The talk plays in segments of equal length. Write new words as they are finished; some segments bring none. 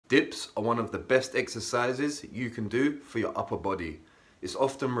Dips are one of the best exercises you can do for your upper body. It's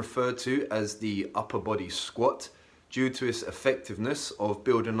often referred to as the upper body squat due to its effectiveness of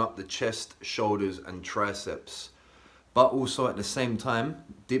building up the chest, shoulders and triceps. But also at the same time,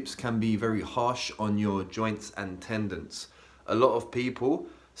 dips can be very harsh on your joints and tendons. A lot of people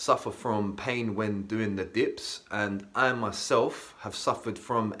suffer from pain when doing the dips, and I myself have suffered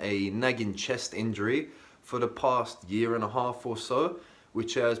from a nagging chest injury for the past year and a half or so,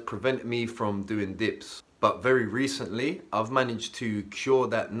 which has prevented me from doing dips. But very recently, I've managed to cure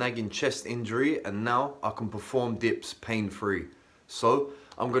that nagging chest injury and now I can perform dips pain-free. So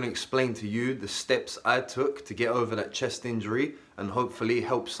I'm going to explain to you the steps I took to get over that chest injury and hopefully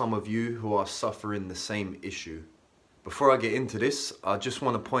help some of you who are suffering the same issue. Before I get into this, I just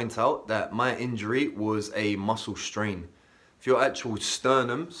want to point out that my injury was a muscle strain. If your actual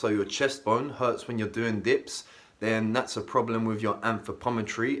sternum, so your chest bone, hurts when you're doing dips, then that's a problem with your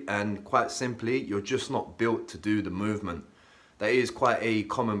anthropometry, and quite simply, you're just not built to do the movement. That is quite a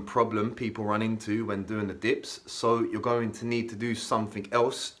common problem people run into when doing the dips, so you're going to need to do something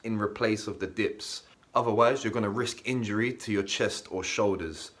else in replace of the dips. Otherwise, you're going to risk injury to your chest or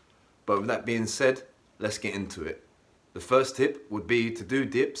shoulders. But with that being said, let's get into it. The first tip would be to do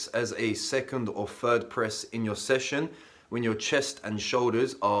dips as a second or third press in your session when your chest and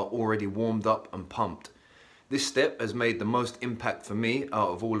shoulders are already warmed up and pumped. This step has made the most impact for me out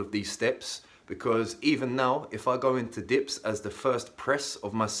of all of these steps, because even now, if I go into dips as the first press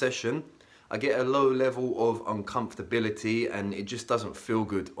of my session, I get a low level of uncomfortability and it just doesn't feel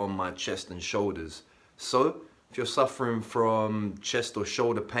good on my chest and shoulders. So if you're suffering from chest or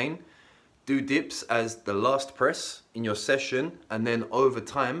shoulder pain, do dips as the last press in your session, and then over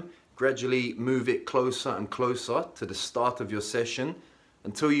time, gradually move it closer and closer to the start of your session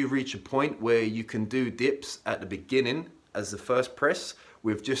until you reach a point where you can do dips at the beginning as the first press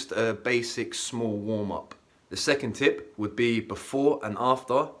with just a basic small warm-up. The second tip would be before and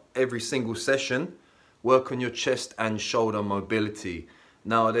after every single session, work on your chest and shoulder mobility.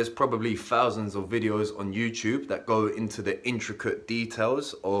 Now there's probably thousands of videos on YouTube that go into the intricate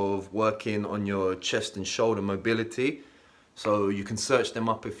details of working on your chest and shoulder mobility, so you can search them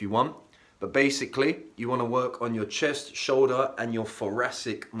up if you want. But basically, you want to work on your chest, shoulder and your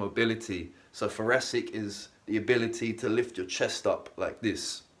thoracic mobility. So thoracic is the ability to lift your chest up like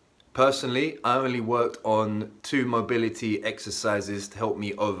this. Personally, I only worked on 2 mobility exercises to help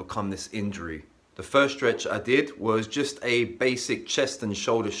me overcome this injury. The first stretch I did was just a basic chest and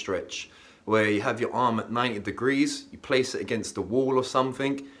shoulder stretch, where you have your arm at 90 degrees, you place it against the wall or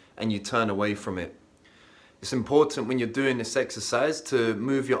something, and you turn away from it. It's important when you're doing this exercise to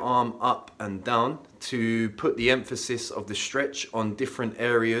move your arm up and down to put the emphasis of the stretch on different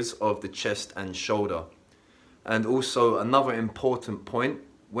areas of the chest and shoulder. And also another important point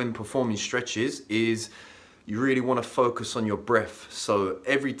when performing stretches is you really want to focus on your breath. So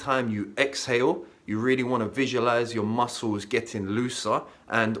every time you exhale, you really want to visualize your muscles getting looser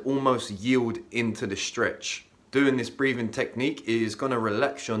and almost yield into the stretch. Doing this breathing technique is going to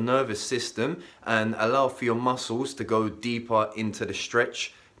relax your nervous system and allow for your muscles to go deeper into the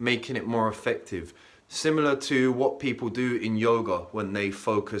stretch, making it more effective. Similar to what people do in yoga when they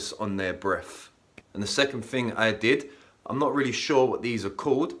focus on their breath. And the second thing I did, I'm not really sure what these are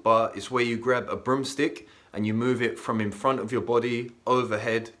called, but it's where you grab a broomstick and you move it from in front of your body,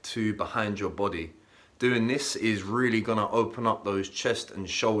 overhead to behind your body. Doing this is really going to open up those chest and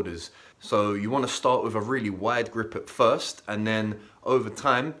shoulders. So you want to start with a really wide grip at first, and then over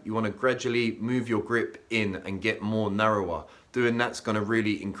time you want to gradually move your grip in and get more narrower. Doing that's going to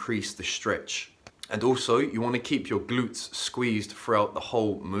really increase the stretch. And also you want to keep your glutes squeezed throughout the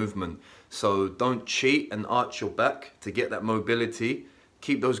whole movement. So don't cheat and arch your back to get that mobility.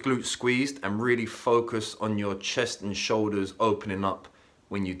 Keep those glutes squeezed and really focus on your chest and shoulders opening up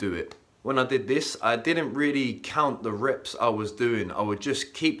when you do it. When I did this, I didn't really count the reps I was doing. I would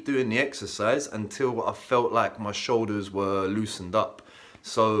just keep doing the exercise until I felt like my shoulders were loosened up.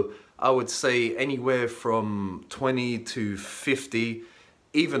 So I would say anywhere from 20 to 50,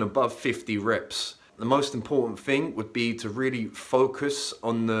 even above 50 reps. The most important thing would be to really focus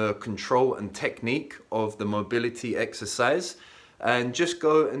on the control and technique of the mobility exercise and just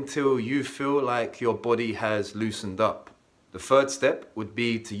go until you feel like your body has loosened up. The third step would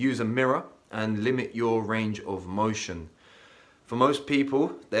be to use a mirror and limit your range of motion. For most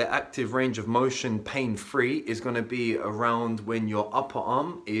people, their active range of motion pain-free is going to be around when your upper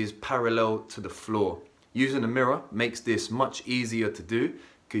arm is parallel to the floor. Using a mirror makes this much easier to do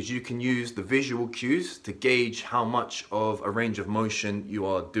because you can use the visual cues to gauge how much of a range of motion you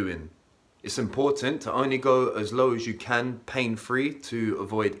are doing. It's important to only go as low as you can pain-free to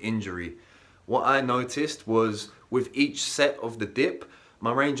avoid injury. What I noticed was with each set of the dip,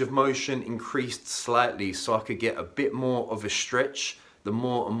 my range of motion increased slightly so I could get a bit more of a stretch the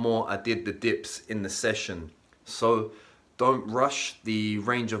more and more I did the dips in the session. So don't rush the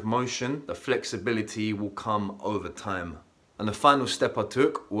range of motion, the flexibility will come over time. And the final step I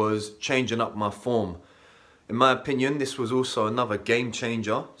took was changing up my form. In my opinion, this was also another game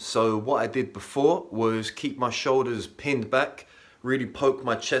changer. So what I did before was keep my shoulders pinned back, really poke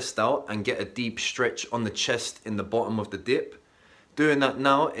my chest out and get a deep stretch on the chest in the bottom of the dip. Doing that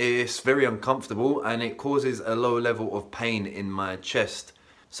now is very uncomfortable and it causes a low level of pain in my chest.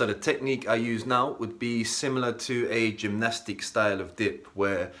 So the technique I use now would be similar to a gymnastic style of dip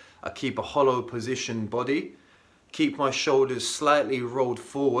where I keep a hollow position body, keep my shoulders slightly rolled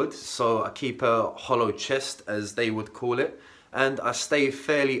forward, so I keep a hollow chest as they would call it, and I stay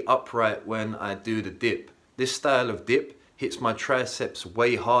fairly upright when I do the dip. This style of dip hits my triceps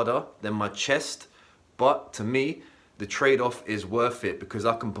way harder than my chest, but to me the trade-off is worth it because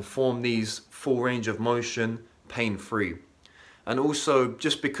I can perform these full range of motion pain-free. And also,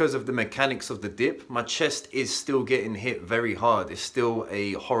 just because of the mechanics of the dip, my chest is still getting hit very hard. It's still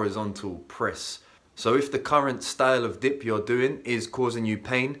a horizontal press. So if the current style of dip you're doing is causing you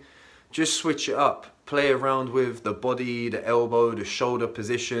pain, just switch it up. Play around with the body, the elbow, the shoulder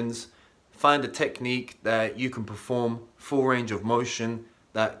positions. Find a technique that you can perform full range of motion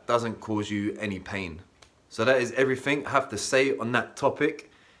that doesn't cause you any pain. So that is everything I have to say on that topic.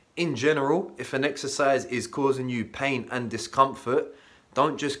 In general, if an exercise is causing you pain and discomfort,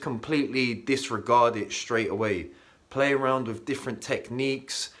 don't just completely disregard it straight away. Play around with different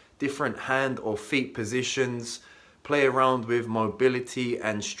techniques, different hand or feet positions, play around with mobility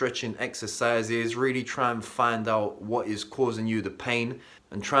and stretching exercises, really try and find out what is causing you the pain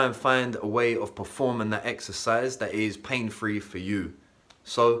and try and find a way of performing that exercise that is pain-free for you.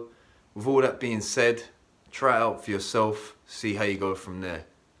 So with all that being said, try it out for yourself, see how you go from there.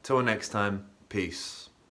 Till next time, peace.